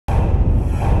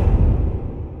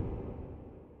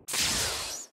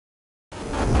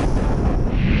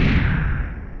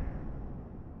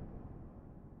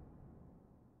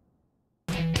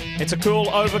It's a cool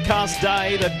overcast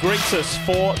day that greets us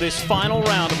for this final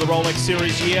round of the Rolex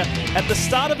Series year. At the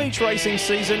start of each racing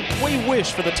season, we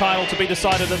wish for the title to be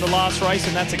decided in the last race,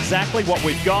 and that's exactly what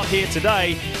we've got here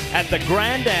today at the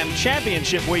Grand-Am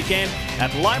Championship weekend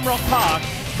at Lime Rock Park,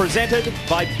 presented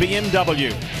by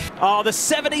BMW. Oh, the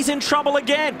 70's in trouble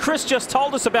again. Chris just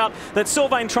told us about that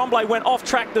Sylvain Tremblay went off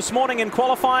track this morning in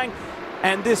qualifying,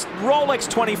 and this Rolex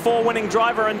 24 winning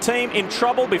driver and team in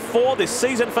trouble before this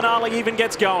season finale even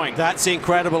gets going. That's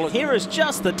incredible. Here is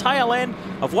just the tail end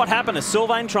of what happened to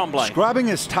Sylvain Tremblay. Scrubbing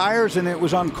his tires, and it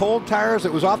was on cold tires.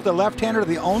 It was off the left-hander,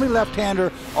 the only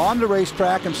left-hander on the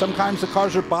racetrack, and sometimes the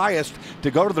cars are biased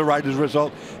to go to the right as a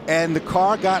result. And the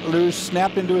car got loose,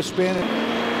 snapped into a spin.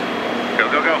 Go,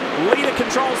 go, go. Leader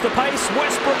controls the pace.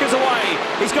 Westbrook is away.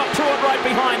 He's got Pruitt right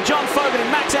behind. John Fogarty,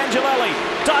 Max Angelelli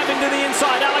diving to the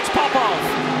inside. Alex Popov.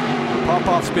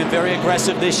 Popov's been very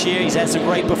aggressive this year. He's had some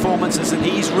great performances, and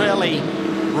he's really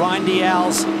Ryan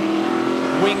Dial's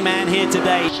wingman here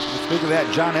today. Speaking of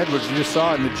that, John Edwards, you just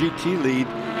saw in the GT lead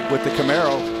with the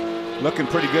Camaro, looking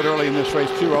pretty good early in this race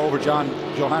too, over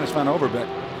Johannes van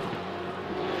Overbeek.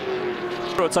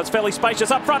 So it's fairly spacious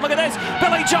up front. Look at this.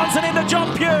 Billy Johnson into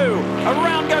John Pugh.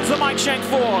 Around goes the Mike Shank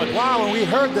Ford. Wow, and we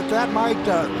heard that might,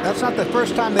 that's not the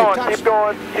first time they've touched. Keep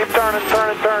going. Keep turning.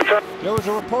 There was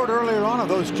a report earlier on of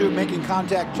those two making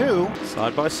contact too.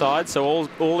 Side by side, so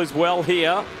all is well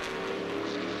here.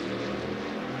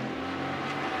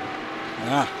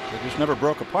 Yeah, they just never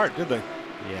broke apart, did they?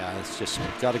 Yeah, it's just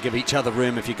got to give each other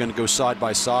room if you're going to go side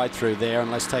by side through there.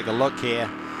 And let's take a look here.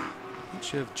 Not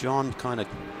sure if John kind of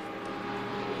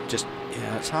just,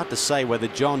 yeah, it's hard to say whether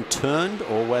John turned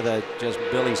or whether just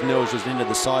Billy's nose was into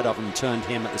the side of him and turned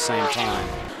him at the same time.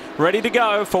 Ready to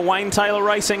go for Wayne Taylor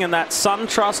Racing and that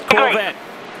SunTrust Corvette.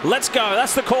 Let's go.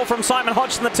 That's the call from Simon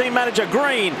Hodgson, the team manager.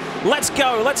 Green, let's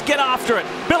go. Let's get after it.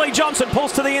 Billy Johnson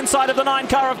pulls to the inside of the 9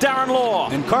 car of Darren Law.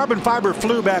 And carbon fiber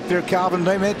flew back there, Calvin.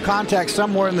 They made contact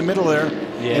somewhere in the middle there.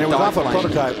 Yeah, and it was off a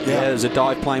prototype. Yeah, there's a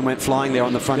dive plane went flying there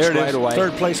on the front straightaway.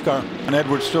 Third place car. And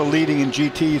Edwards still leading in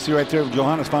GT. You see right there,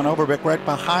 Johannes van Overbeek right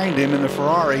behind him in the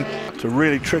Ferrari. It's a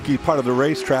really tricky part of the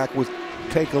racetrack.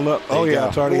 Take a look. Oh yeah,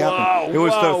 it's already happened. It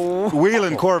was the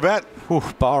Wheeling Corvette. Ooh,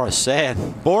 Boris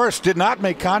sad. Boris did not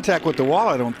make contact with the wall,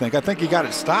 I don't think. I think he got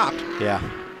it stopped. Yeah.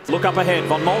 Look up ahead.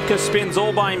 Von Moltke spins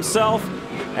all by himself,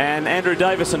 and Andrew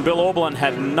Davis and Bill Auberlen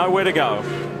had nowhere to go.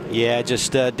 Yeah,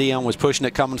 just Dion was pushing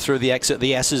it, coming through the exit.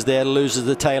 The S's there, loses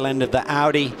the tail end of the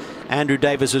Audi. Andrew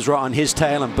Davis was right on his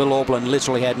tail, and Bill Auberlen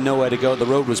literally had nowhere to go. The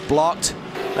road was blocked.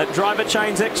 That driver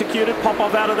chain's executed.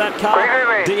 Popov out of that car.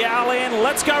 Dial in.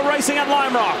 Let's go racing at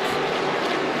Lime Rock.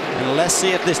 And let's see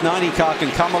if this 90 car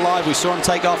can come alive. We saw him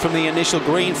take off from the initial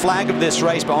green flag of this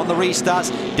race, but on the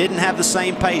restarts, didn't have the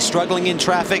same pace, struggling in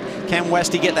traffic. Can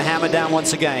Westy get the hammer down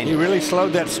once again? He really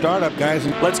slowed that startup, guys.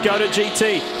 Let's go to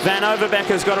GT. Van Overbeek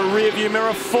has got a rear view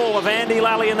mirror full of Andy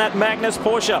Lally in that Magnus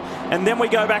Porsche. And then we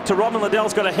go back to Robin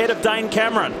Liddell's got ahead of Dane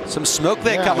Cameron. Some smoke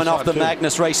there coming off the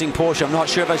Magnus Racing Porsche. I'm not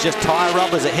sure if it's just tire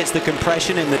rub as it hits the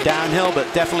compression in the downhill,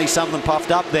 but definitely something puffed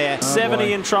up there.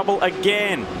 70 in trouble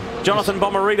again. Jonathan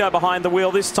Bomarito behind the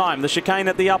wheel this time. The chicane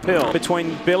at the uphill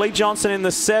between Billy Johnson in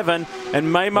the 7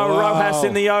 and Memo Rojas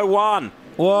in the 01.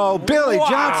 Whoa, Billy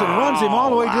Johnson runs him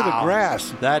all the way to the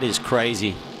grass. That is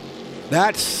crazy.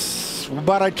 That's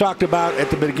what I talked about at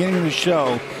the beginning of the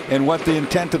show and what the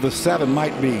intent of the 7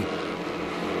 might be.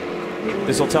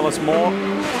 This will tell us more.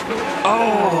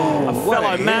 Oh, a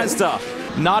fellow Mazda.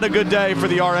 Not a good day for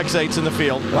the RX-8s in the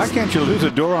field. Why can't you lose a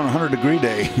door on a 100-degree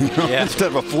day instead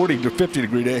of a 40 to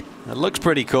 50-degree day? It looks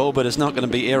pretty cool, but it's not going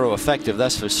to be aero effective,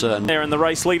 that's for certain. There, and the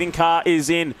race leading car is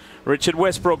in. Richard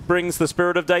Westbrook brings the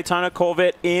Spirit of Daytona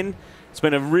Corvette in. It's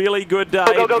been a really good day.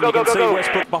 You can see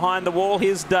Westbrook behind the wall.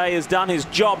 His day is done. His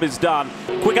job is done.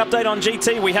 Quick update on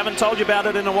GT. We haven't told you about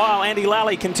it in a while. Andy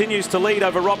Lally continues to lead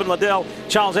over Robin Liddell.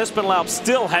 Charles Espenlaub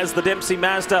still has the Dempsey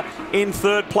Mazda in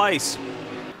 3rd place.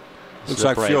 Looks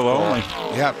like fuel only.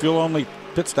 Yeah, fuel only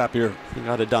pit stop here. I think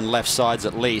I'd have done left sides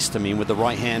at least. I mean, with the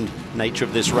right-hand nature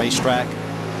of this racetrack,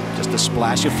 just a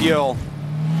splash of fuel.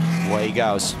 Away he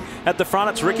goes. At the front,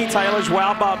 it's Ricky Taylor,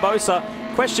 Joao Barbosa.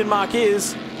 Question mark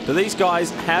is, do these guys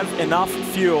have enough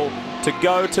fuel to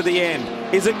go to the end?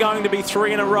 Is it going to be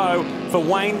 3 in a row for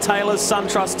Wayne Taylor's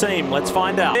SunTrust team? Let's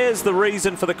find out. There's the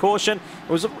reason for the caution.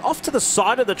 It was off to the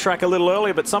side of the track a little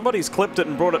earlier, but somebody's clipped it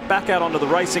and brought it back out onto the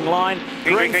racing line.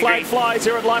 Green flag flies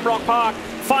here at Lime Rock Park.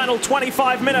 Final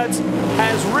 25 minutes.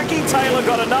 Has Ricky Taylor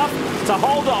got enough to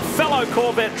hold off fellow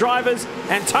Corvette drivers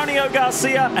Antonio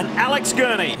Garcia and Alex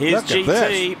Gurney? Here's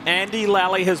GT. Andy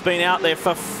Lally has been out there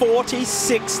for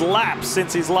 46 laps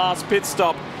since his last pit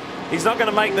stop. He's not going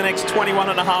to make the next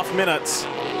 21.5 minutes.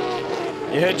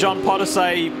 You heard John Potter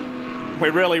say,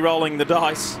 we're really rolling the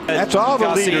dice. That's all the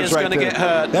leaders right going to there. get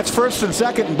hurt. That's first and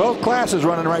second in both classes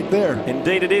running right there.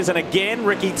 Indeed it is, and again,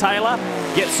 Ricky Taylor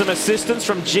gets some assistance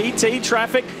from GT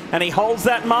Traffic, and he holds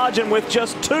that margin with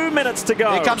just 2 minutes to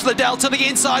go. Here comes Liddell to the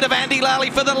inside of Andy Lally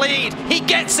for the lead. He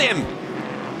gets him.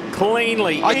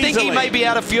 Cleanly, I think easily. he may be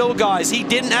out of fuel, guys. He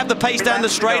didn't have the pace down the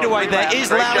straightaway there. Is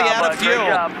Lally out of fuel?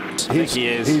 I think he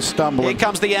is. He's stumbling. Here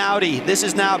comes the Audi. This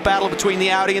is now a battle between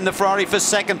the Audi and the Ferrari for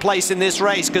second place in this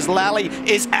race because Lally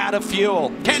is out of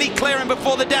fuel. Can he clear him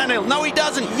before the downhill? No, he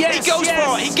doesn't. Yes, he goes yes.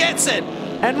 for it. He gets it.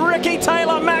 And Ricky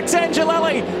Taylor, Max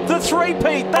Angelelli, the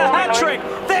three-peat, the hat-trick.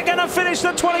 They're going to finish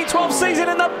the 2012 season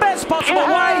in the best possible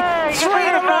way. 3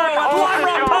 in a row at Lime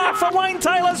Rock Park for Wayne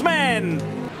Taylor's men.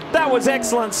 That was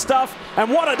excellent stuff,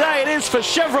 and what a day it is for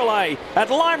Chevrolet at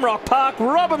Lime Rock Park.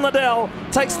 Robin Liddell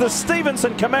takes the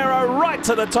Stevenson Camaro right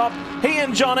to the top. He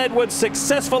and John Edwards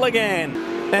successful again.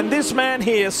 And this man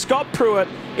here, Scott Pruitt,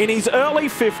 in his early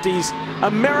 50s,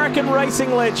 American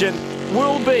racing legend,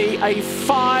 will be a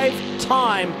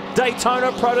 5-time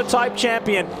Daytona prototype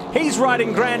champion. He's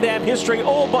writing Grand-Am history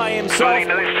all by himself.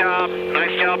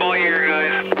 Nice job all year,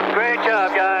 guys. Great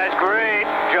job, guys, great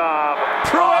job.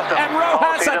 Pruitt Awesome. and Rojas All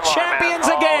are season champions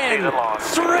long, man. again. All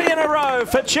season long. 3 in a row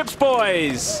for Chips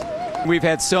Boys. We've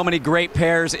had so many great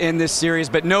pairs in this series,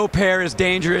 but no pair as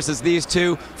dangerous as these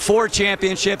two. 4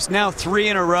 championships, now 3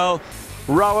 in a row.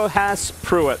 Rojas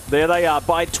Pruitt, there they are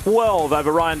by 12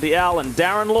 over Ryan Dial, and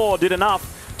Darren Law did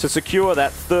enough to secure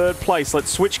that 3rd place. Let's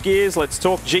switch gears, let's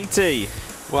talk GT.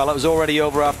 Well, it was already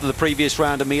over after the previous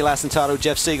round. Emil Asentado,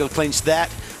 Jeff Siegel clinched that.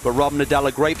 But Rob Liddell,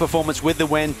 a great performance with the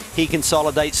win. He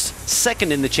consolidates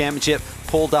 2nd in the championship.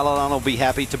 Paul Dallin will be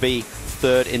happy to be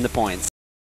 3rd in the points.